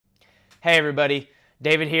Hey everybody,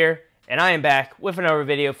 David here, and I am back with another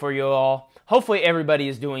video for you all. Hopefully everybody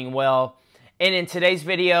is doing well. And in today's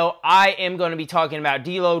video, I am going to be talking about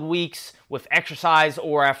deload weeks with exercise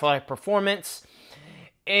or athletic performance.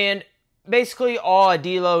 And basically all a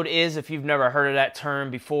deload is, if you've never heard of that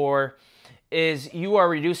term before, is you are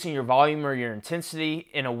reducing your volume or your intensity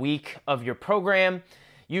in a week of your program.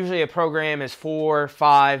 Usually a program is 4,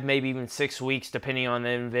 5, maybe even 6 weeks, depending on the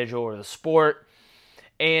individual or the sport.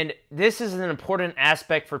 And this is an important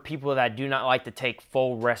aspect for people that do not like to take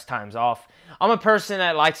full rest times off. I'm a person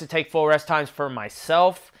that likes to take full rest times for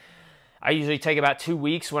myself. I usually take about 2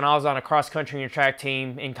 weeks. When I was on a cross-country and track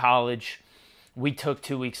team in college, we took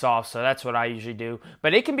 2 weeks off, so that's what I usually do.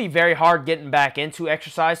 But it can be very hard getting back into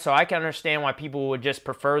exercise, so I can understand why people would just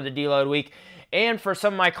prefer the deload week. And for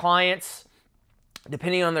some of my clients,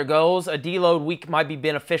 depending on their goals, a deload week might be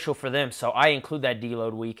beneficial for them. So I include that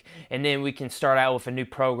deload week. And then we can start out with a new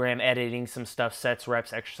program, editing some stuff, sets,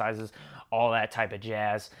 reps, exercises, all that type of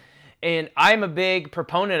jazz. And I'm a big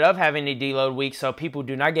proponent of having a deload week so people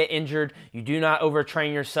do not get injured, you do not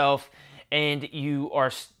overtrain yourself, and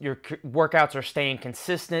your workouts are staying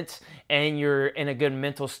consistent, and you're in a good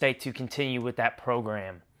mental state to continue with that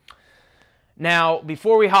program. Now,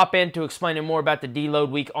 before we hop into explaining more about the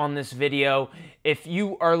deload week on this video, if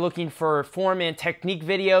you are looking for form and technique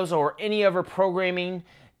videos or any other programming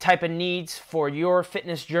type of needs for your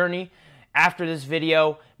fitness journey after this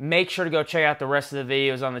video, make sure to go check out the rest of the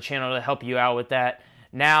videos on the channel to help you out with that.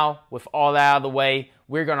 Now, with all that out of the way,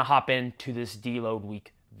 we're going to hop into this deload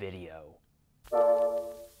week video.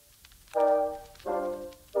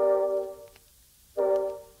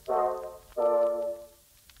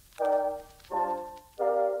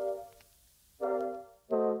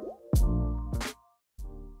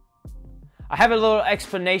 I have a little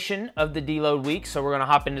explanation of the deload week, so we're going to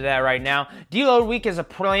hop into that right now. Deload week is a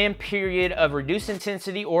planned period of reduced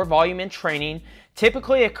intensity or volume in training,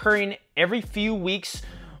 typically occurring every few weeks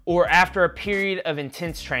or after a period of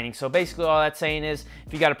intense training. So basically all that's saying is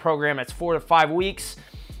if you got a program that's 4 to 5 weeks,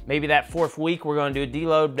 maybe that 4th week we're going to do a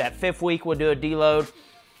deload, that 5th week we'll do a deload.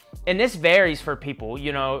 And this varies for people,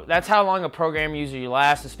 you know, that's how long a program usually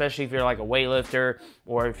lasts, especially if you're like a weightlifter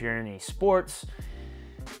or if you're in any sports.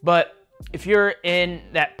 But if you're in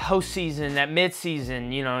that postseason, that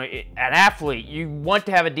mid-season, you know, an athlete, you want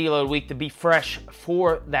to have a deload week to be fresh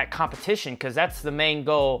for that competition, because that's the main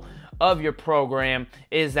goal of your program,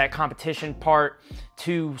 is that competition part,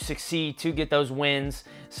 to succeed, to get those wins.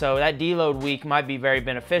 So that deload week might be very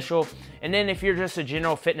beneficial. And then if you're just a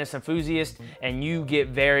general fitness enthusiast and you get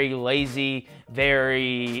very lazy,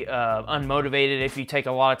 very unmotivated if you take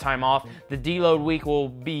a lot of time off, the deload week will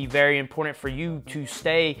be very important for you to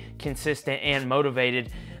stay consistent and motivated.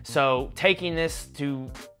 So taking this to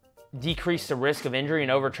decrease the risk of injury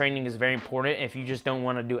and overtraining is very important. If you just don't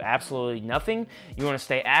want to do absolutely nothing, you want to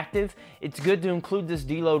stay active, it's good to include this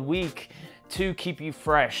deload week to keep you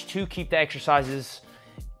fresh, to keep the exercises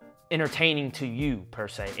entertaining to you, per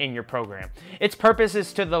se, in your program. Its purpose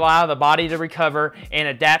is to allow the body to recover and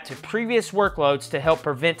adapt to previous workloads to help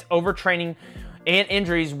prevent overtraining and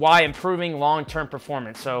injuries while improving long-term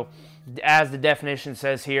performance. So as the definition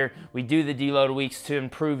says here, we do the deload weeks to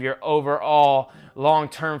improve your overall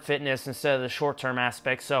long-term fitness instead of the short-term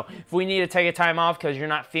aspects. So if we need to take a time off because you're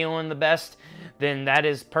not feeling the best, then that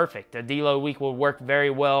is perfect. A deload week will work very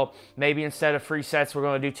well. Maybe instead of 3 sets, we're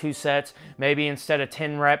going to do 2 sets. Maybe instead of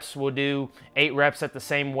 10 reps, we'll do 8 reps at the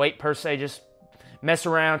same weight per se. Just mess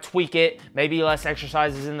around, tweak it. Maybe less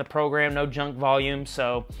exercises in the program, no junk volume.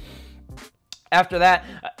 So after that,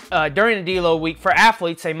 during the deload week, for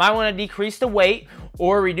athletes, they might want to decrease the weight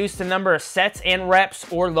or reduce the number of sets and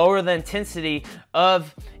reps or lower the intensity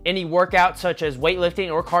of any workout such as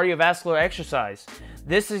weightlifting or cardiovascular exercise.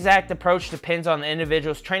 This exact approach depends on the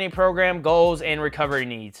individual's training program, goals, and recovery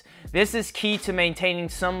needs. This is key to maintaining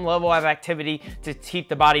some level of activity to keep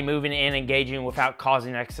the body moving and engaging without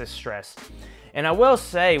causing excess stress. And I will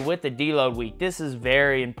say with the deload week, this is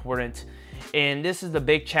very important. And this is the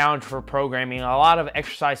big challenge for programming. A lot of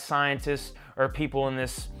exercise scientists or people in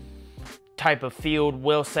this type of field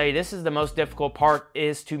will say this is the most difficult part,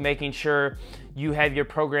 is to making sure you have your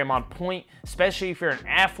program on point, especially if you're an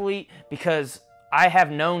athlete, because I have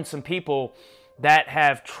known some people that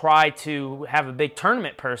have tried to have a big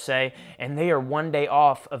tournament per se, and they are 1 day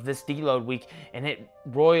off of this deload week, and it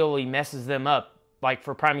royally messes them up. Like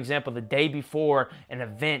for prime example, the day before an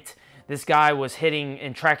event, this guy was hitting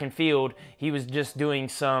in track and field. He was just doing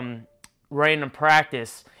some random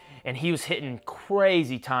practice, and he was hitting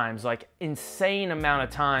crazy times, like insane amount of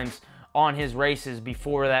times on his races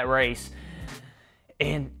before that race.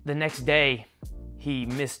 And the next day,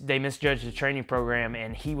 they misjudged the training program,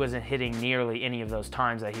 and he wasn't hitting nearly any of those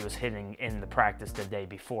times that he was hitting in the practice the day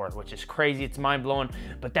before, which is crazy. It's mind-blowing,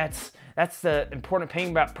 but that's the important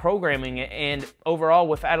thing about programming, and overall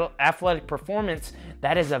with athletic performance,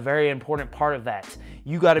 that is a very important part of that.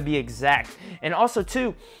 You got to be exact. And also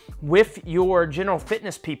too, with your general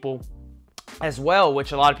fitness people as well,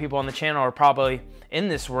 which a lot of people on the channel are probably in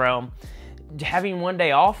this realm, having one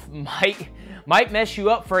day off might mess you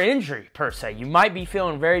up for injury per se. You might be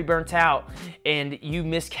feeling very burnt out and you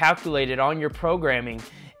miscalculated on your programming,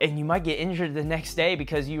 and you might get injured the next day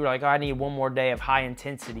because you were like, oh, I need one more day of high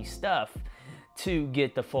intensity stuff to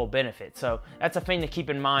get the full benefit. So that's a thing to keep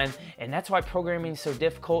in mind, and that's why programming is so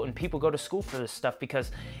difficult and people go to school for this stuff,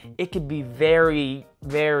 because it could be very,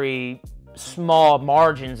 very small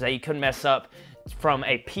margins that you could mess up from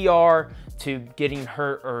a PR to getting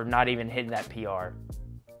hurt or not even hitting that PR.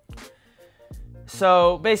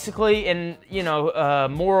 So basically, and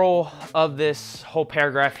moral of this whole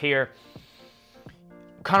paragraph here,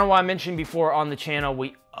 kind of what I mentioned before on the channel,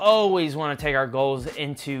 we always want to take our goals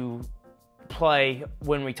into play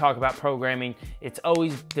when we talk about programming. It's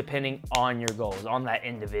always depending on your goals, on that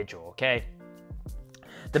individual, okay?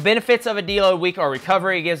 The benefits of a deload week are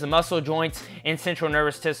recovery. It gives the muscle, joints, and central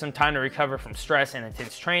nervous system time to recover from stress and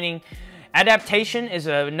intense training. Adaptation is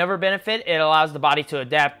another benefit. It allows the body to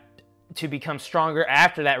adapt to become stronger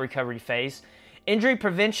after that recovery phase. Injury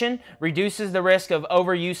prevention reduces the risk of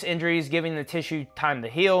overuse injuries, giving the tissue time to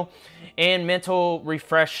heal. And mental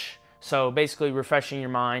refresh, so basically refreshing your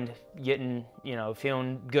mind, getting,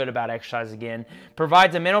 feeling good about exercise again.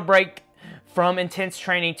 Provides a mental break from intense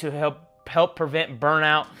training to help prevent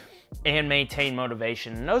burnout and maintain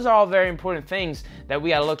motivation. And those are all very important things that we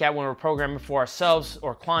got to look at when we're programming for ourselves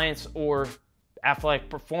or clients or athletic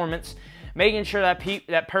performance. Making sure that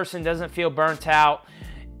that person doesn't feel burnt out,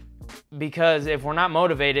 because if we're not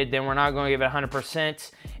motivated, then we're not going to give it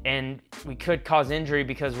 100%, and we could cause injury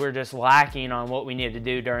because we're just lacking on what we need to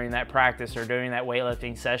do during that practice or during that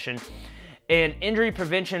weightlifting session. And injury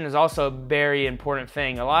prevention is also a very important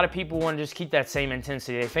thing. A lot of people want to just keep that same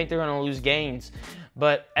intensity. They think they're going to lose gains,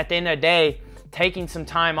 but at the end of the day, taking some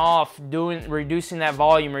time off, reducing that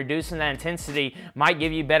volume, reducing that intensity might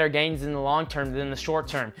give you better gains in the long term than the short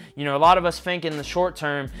term. A lot of us think in the short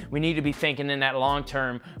term, we need to be thinking in that long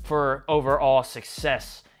term for overall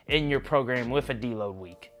success in your program with a deload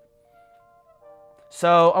week.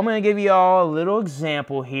 So I'm going to give you all a little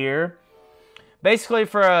example here. Basically,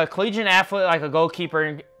 for a collegiate athlete like a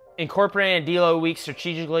goalkeeper, incorporating a deload week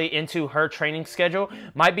strategically into her training schedule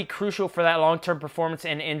might be crucial for that long-term performance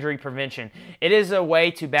and injury prevention. It is a way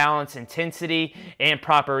to balance intensity and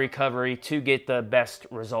proper recovery to get the best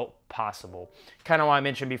result possible. Kind of what I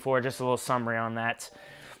mentioned before, just a little summary on that.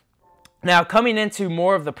 Now, coming into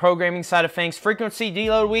more of the programming side of things, frequency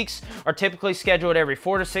deload weeks are typically scheduled every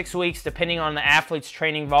 4 to 6 weeks, depending on the athlete's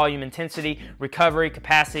training volume, intensity, recovery,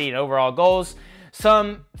 capacity, and overall goals.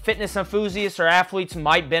 Some fitness enthusiasts or athletes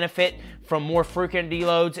might benefit from more frequent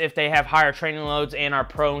deloads if they have higher training loads and are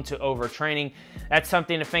prone to overtraining. That's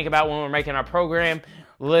something to think about when we're making our program.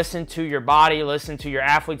 Listen to your body, listen to your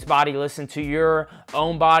athlete's body, listen to your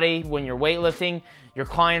own body when you're weightlifting, your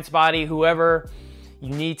client's body, whoever.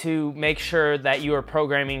 You need to make sure that you are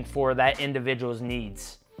programming for that individual's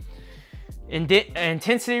needs.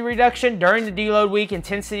 Intensity reduction during the deload week,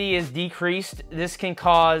 intensity is decreased. This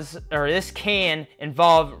can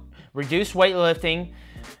involve reduced weightlifting,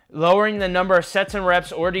 lowering the number of sets and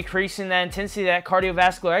reps, or decreasing the intensity of that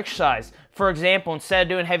cardiovascular exercise. For example, instead of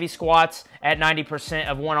doing heavy squats at 90%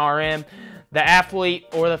 of 1 RM, the athlete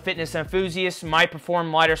or the fitness enthusiast might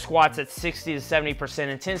perform lighter squats at 60 to 70%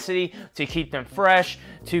 intensity to keep them fresh,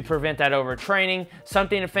 to prevent that overtraining.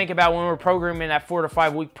 Something to think about when we're programming that 4 to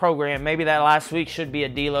 5 week program. Maybe that last week should be a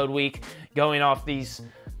deload week, going off these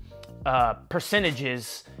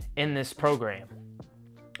percentages in this program.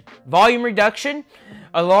 Volume reduction.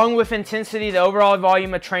 Along with intensity, the overall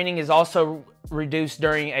volume of training is also reduced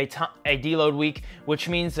during a deload week, which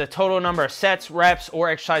means the total number of sets, reps, or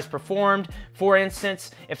exercise performed. For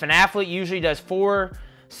instance, if an athlete usually does 4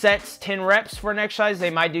 sets, 10 reps for an exercise, they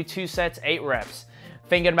might do 2 sets, 8 reps.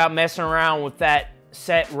 Thinking about messing around with that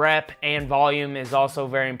set, rep, and volume is also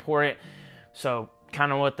very important. So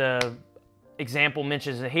kind of what the example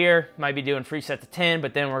mentions here, might be doing 3 sets of 10,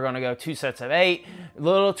 but then we're going to go 2 sets of 8.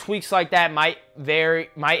 Little tweaks like that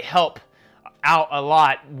might help out a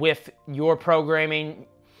lot with your programming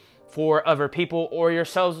for other people or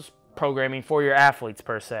yourselves programming for your athletes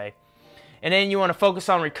per se. And then you want to focus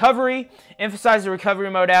on recovery. Emphasize the recovery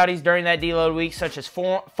modalities during that deload week, such as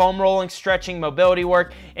foam rolling, stretching, mobility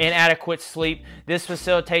work, and adequate sleep. This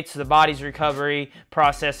facilitates the body's recovery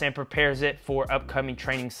process and prepares it for upcoming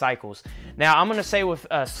training cycles. Now, I'm going to say with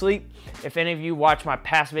sleep, if any of you watch my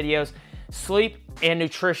past videos, sleep and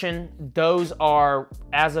nutrition, those are,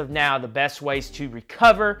 as of now, the best ways to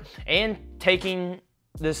recover, and taking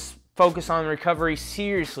this focus on recovery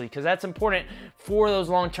seriously, because that's important for those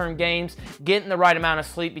long-term games. Getting the right amount of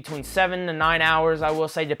sleep, between 7 to 9 hours, I will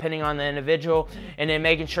say, depending on the individual, and then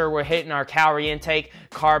making sure we're hitting our calorie intake,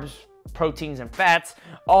 carbs, proteins, and fats,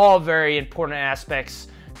 all very important aspects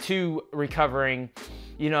to recovering.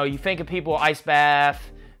 You know, you think of people, ice bath,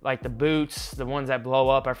 like the boots, the ones that blow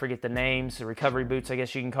up, I forget the names, the recovery boots, I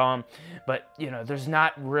guess you can call them. But, you know, there's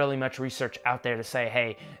not really much research out there to say,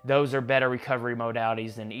 hey, those are better recovery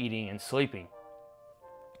modalities than eating and sleeping.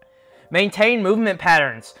 Maintain movement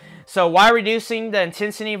patterns. So while reducing the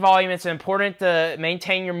intensity and volume, it's important to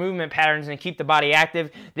maintain your movement patterns and keep the body active.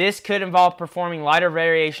 This could involve performing lighter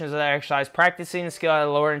variations of the exercise, practicing the skill at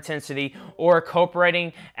a lower intensity, or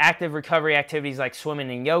incorporating active recovery activities like swimming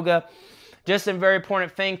and yoga. Just a very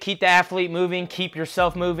important thing, keep the athlete moving, keep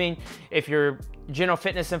yourself moving. If you're a general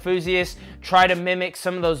fitness enthusiast, try to mimic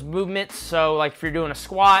some of those movements. So like if you're doing a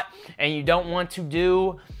squat and you don't want to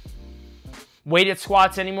do weighted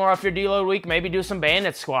squats anymore off your deload week, maybe do some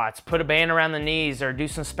banded squats. Put a band around the knees, or do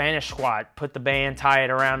some Spanish squat. Put the band, tie it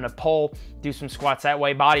around the pole, do some squats that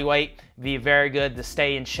way. Body weight, be very good to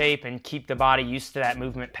stay in shape and keep the body used to that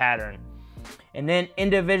movement pattern. And then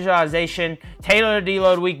individualization, tailor a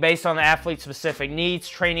deload week based on the athlete's specific needs,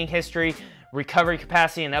 training history, recovery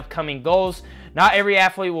capacity, and upcoming goals. Not every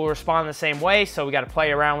athlete will respond the same way, so we got to play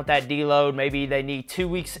around with that deload. Maybe they need 2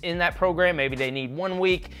 weeks in that program, maybe they need 1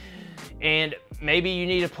 week, and maybe you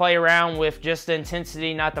need to play around with just the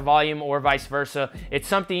intensity, not the volume, or vice versa. It's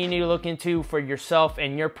something you need to look into for yourself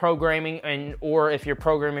and your programming, and or if you're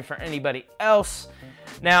programming for anybody else.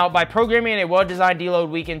 Now, by programming a well-designed deload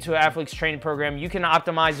week into an athlete's training program, you can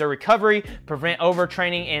optimize their recovery, prevent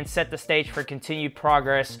overtraining, and set the stage for continued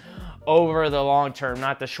progress over the long term,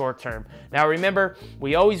 not the short term. Now remember,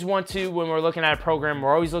 we always want to, when we're looking at a program,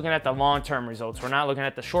 we're always looking at the long-term results. We're not looking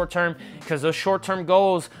at the short-term, because those short-term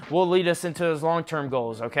goals will lead us into those long-term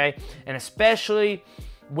goals, okay? And especially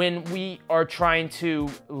when we are trying to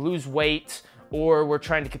lose weight, or we're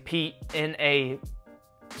trying to compete in a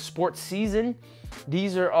sports season,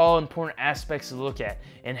 these are all important aspects to look at.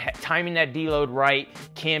 And timing that deload right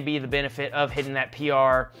can be the benefit of hitting that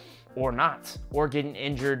PR or not, or getting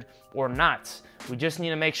injured or not. We just need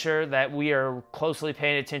to make sure that we are closely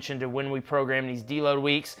paying attention to when we program these deload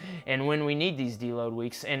weeks, and when we need these deload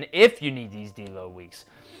weeks, and if you need these deload weeks.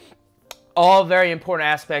 All very important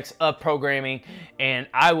aspects of programming, and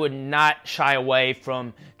I would not shy away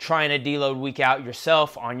from trying a deload week out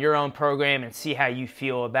yourself on your own program and see how you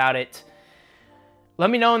feel about it. Let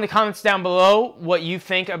me know in the comments down below what you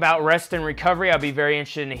think about rest and recovery. I'll be very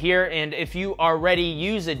interested to hear. And if you already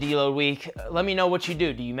use a deload week, let me know what you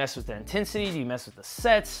do. Do you mess with the intensity? Do you mess with the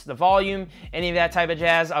sets, the volume, any of that type of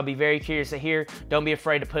jazz? I'll be very curious to hear. Don't be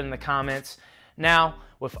afraid to put in the comments. Now,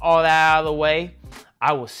 with all that out of the way,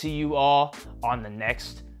 I will see you all on the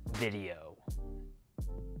next video.